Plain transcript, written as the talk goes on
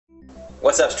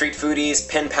What's up, street foodies,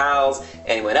 pen pals,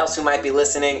 anyone else who might be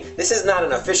listening? This is not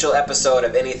an official episode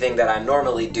of anything that I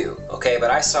normally do, okay?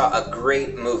 But I saw a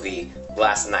great movie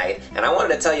last night, and I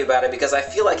wanted to tell you about it because I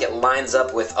feel like it lines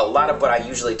up with a lot of what I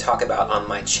usually talk about on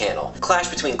my channel. Clash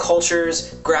between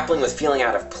cultures, grappling with feeling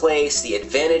out of place, the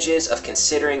advantages of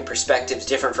considering perspectives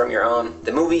different from your own.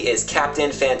 The movie is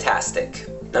Captain Fantastic.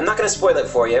 Now, I'm not going to spoil it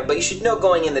for you, but you should know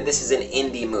going in that this is an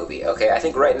indie movie, okay? I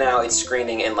think right now it's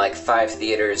screening in like 5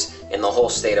 theaters in the whole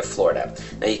state of Florida.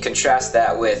 Now you contrast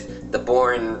that with The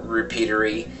Bourne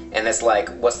Repeatery, and it's like,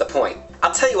 what's the point?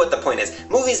 I'll tell you what the point is.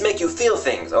 Movies make you feel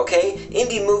things, okay?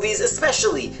 Indie movies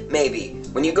especially, maybe.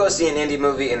 When you go see an indie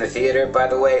movie in the theater, by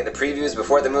the way, the previews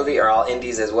before the movie are all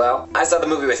indies as well. I saw the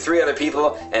movie with 3 other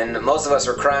people, and most of us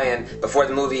were crying before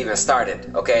the movie even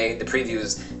started, okay? The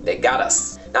previews, they got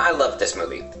us. Now, I love this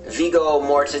movie. Viggo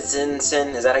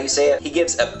Mortensen, is that how you say it? He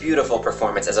gives a beautiful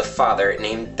performance as a father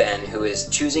named Ben who is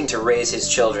choosing to raise his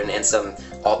children in some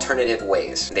alternative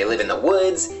ways. They live in the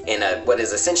woods, in what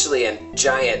is essentially a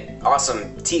giant,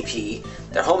 awesome teepee.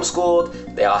 They're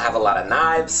homeschooled, they all have a lot of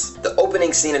knives. The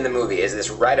opening scene in the movie is this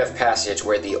rite of passage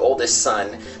where the oldest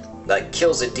son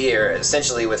kills a deer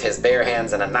essentially with his bare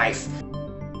hands and a knife.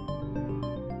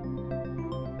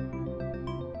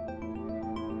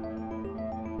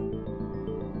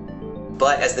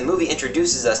 But as the movie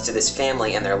introduces us to this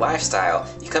family and their lifestyle,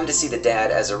 you come to see the dad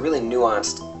as a really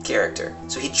nuanced character.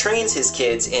 So he trains his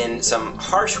kids in some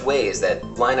harsh ways that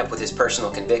line up with his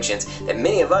personal convictions that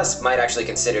many of us might actually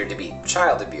consider to be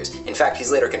child abuse. In fact,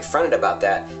 he's later confronted about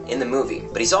that in the movie.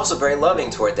 But he's also very loving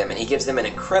toward them, and he gives them an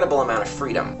incredible amount of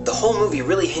freedom. The whole movie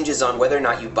really hinges on whether or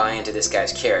not you buy into this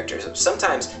guy's character. So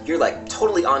sometimes you're like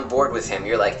totally on board with him.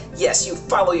 You're like, yes, you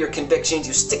follow your convictions,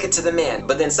 you stick it to the man.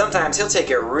 But then sometimes he'll take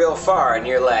it real far and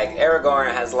you're like,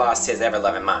 Aragorn has lost his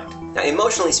ever-loving mind. Now,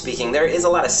 emotionally speaking, there is a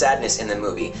lot of sadness in the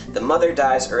movie. The mother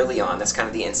dies early on, that's kind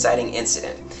of the inciting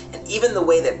incident. And even the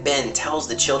way that Ben tells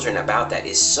the children about that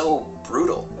is so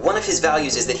brutal. One of his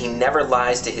values is that he never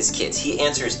lies to his kids. He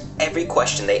answers every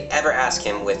question they ever ask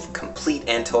him with complete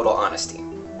and total honesty.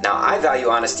 Now, I value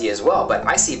honesty as well, but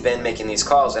I see Ben making these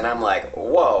calls and I'm like,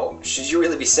 whoa, should you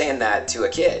really be saying that to a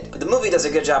kid? But the movie does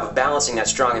a good job of balancing that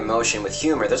strong emotion with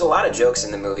humor. There's a lot of jokes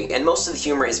in the movie, and most of the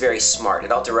humor is very smart.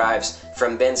 It all derives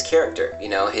from Ben's character, you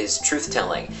know, his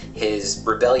truth-telling, his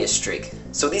rebellious streak.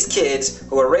 So these kids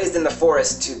who are raised in the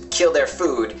forest to kill their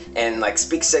food and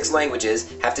speak 6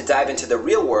 languages have to dive into the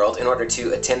real world in order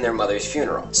to attend their mother's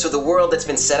funeral. So the world that's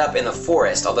been set up in the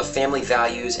forest, all the family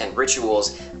values and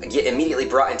rituals get immediately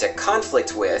brought into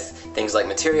conflict with things like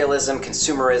materialism,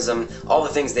 consumerism, all the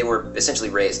things they were essentially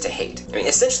raised to hate. I mean,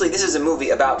 essentially this is a movie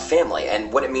about family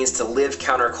and what it means to live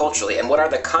counterculturally and what are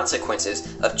the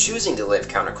consequences of choosing to live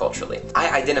counterculturally. I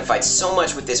identified so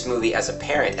much with this movie as a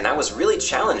parent, and I was really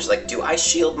challenged, do I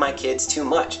shield my kids too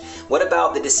much? What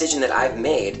about the decision that I've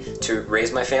made to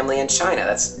raise my family in China?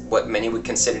 That's what many would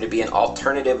consider to be an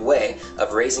alternative way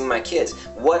of raising my kids.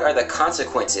 What are the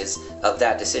consequences of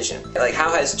that decision?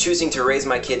 How has choosing to raise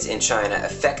my kids in China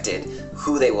affected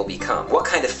who they will become? What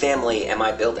kind of family am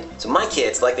I building? So my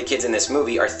kids, like the kids in this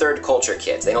movie, are third culture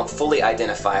kids. They don't fully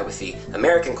identify with the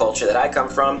American culture that I come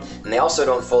from, and they also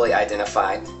don't fully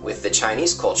identify with the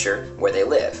Chinese culture where they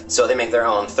live. So they make their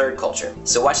own third culture.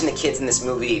 So watching the kids in this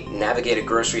movie navigate a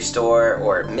grocery store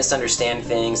or misunderstand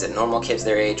things that normal kids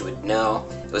their age would know,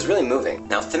 it was really moving.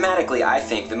 Now, thematically, I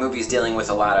think the movie's dealing with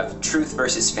a lot of truth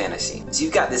versus fantasy. So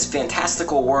you've got this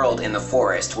fantastical world in the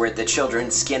forest where the children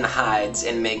skin hides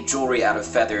and make jewelry out of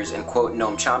feathers and quote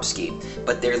Noam Chomsky,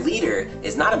 but their leader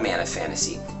is not a man of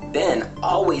fantasy. Ben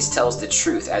always tells the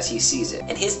truth as he sees it,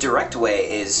 and his direct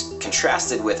way is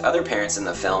contrasted with other parents in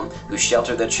the film who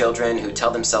shelter their children, who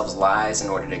tell themselves lies in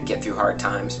order to get through hard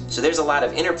times. So there's a lot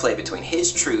of interplay between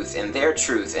his truth and their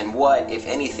truth and what, if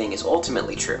anything, is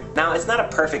ultimately true. Now, it's not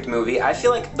a perfect movie. I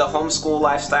feel like the homeschool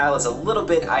lifestyle is a little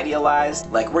bit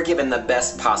idealized. We're given the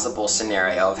best possible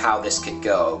scenario of how this could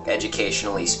go,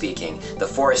 educationally speaking. The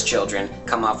forest children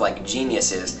come off like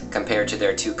geniuses compared to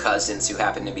their 2 cousins who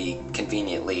happen to be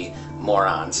conveniently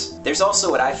morons. There's also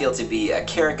what I feel to be a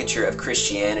caricature of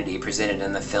Christianity presented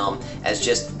in the film as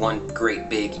just one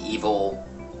great big evil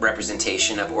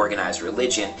representation of organized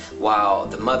religion, while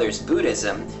the mother's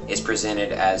Buddhism is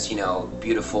presented as,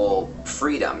 beautiful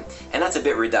freedom. And that's a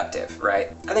bit reductive,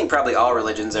 right? I think probably all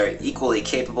religions are equally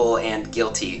capable and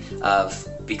guilty of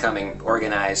becoming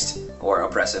organized or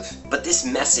oppressive. But this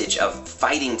message of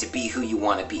fighting to be who you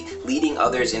want to be, leading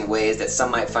others in ways that some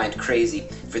might find crazy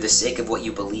for the sake of what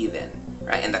you believe in,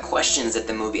 right? And the questions that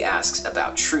the movie asks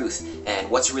about truth and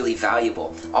what's really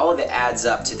valuable, all of it adds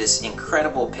up to this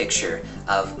incredible picture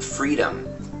of freedom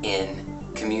in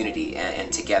community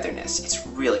and togetherness. It's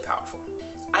really powerful.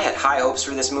 I had high hopes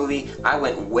for this movie. I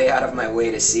went way out of my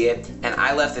way to see it, and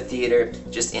I left the theater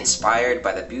just inspired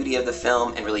by the beauty of the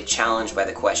film and really challenged by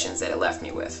the questions that it left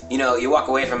me with. You know, you walk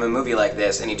away from a movie like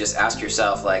this and you just ask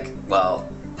yourself, like,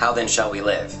 well, how then shall we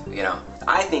live, you know?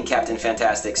 I think Captain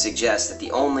Fantastic suggests that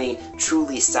the only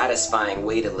truly satisfying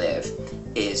way to live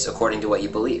is according to what you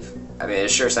believe. I mean,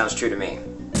 it sure sounds true to me.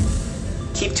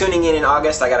 Keep tuning in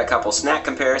August. I got a couple snack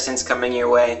comparisons coming your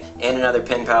way and another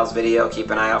Pen Pals video. Keep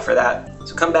an eye out for that.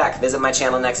 So come back, visit my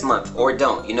channel next month, or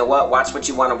don't. You know what? Watch what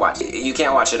you want to watch. You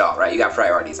can't watch it all, right? You got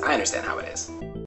priorities. I understand how it is.